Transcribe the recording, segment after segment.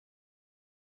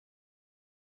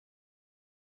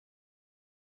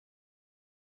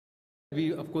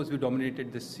Of course, we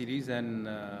dominated this series, and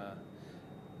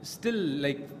still,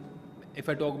 like, if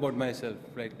I talk about myself,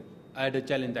 right, I had a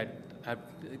challenge that I have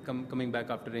coming back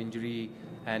after injury,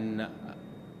 and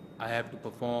I have to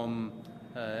perform,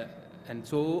 and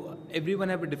so everyone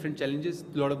have a different challenges.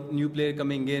 A lot of new player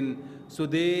coming in, so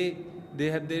they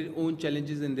have their own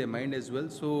challenges in their mind as well.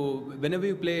 So whenever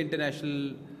you play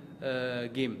international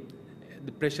game,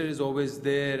 the pressure is always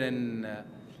there,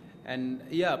 and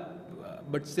yeah,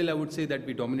 but still I would say that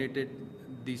we dominated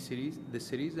this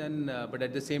series, and but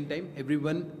at the same time,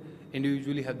 everyone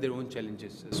individually have their own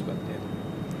challenges as well. Yeah.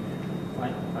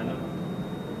 Final.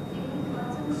 Any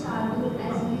thoughts on Shardul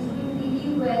as he's doing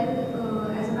really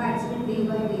well as a batsman day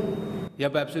by day?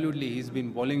 Yep, absolutely. He's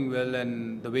been bowling well,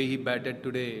 and the way he batted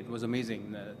today, it was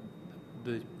amazing.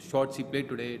 The shots he played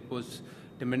today, it was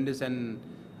tremendous, and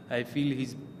I feel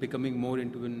he's becoming more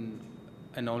into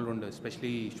an all-rounder,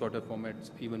 especially shorter formats,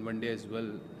 even one day as well,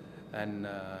 and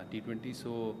T20.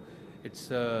 So it's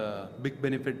a big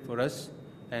benefit for us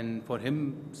and for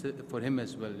him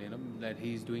as well. You know that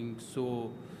he's doing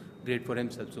so great for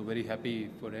himself. So very happy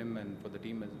for him and for the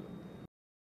team as well.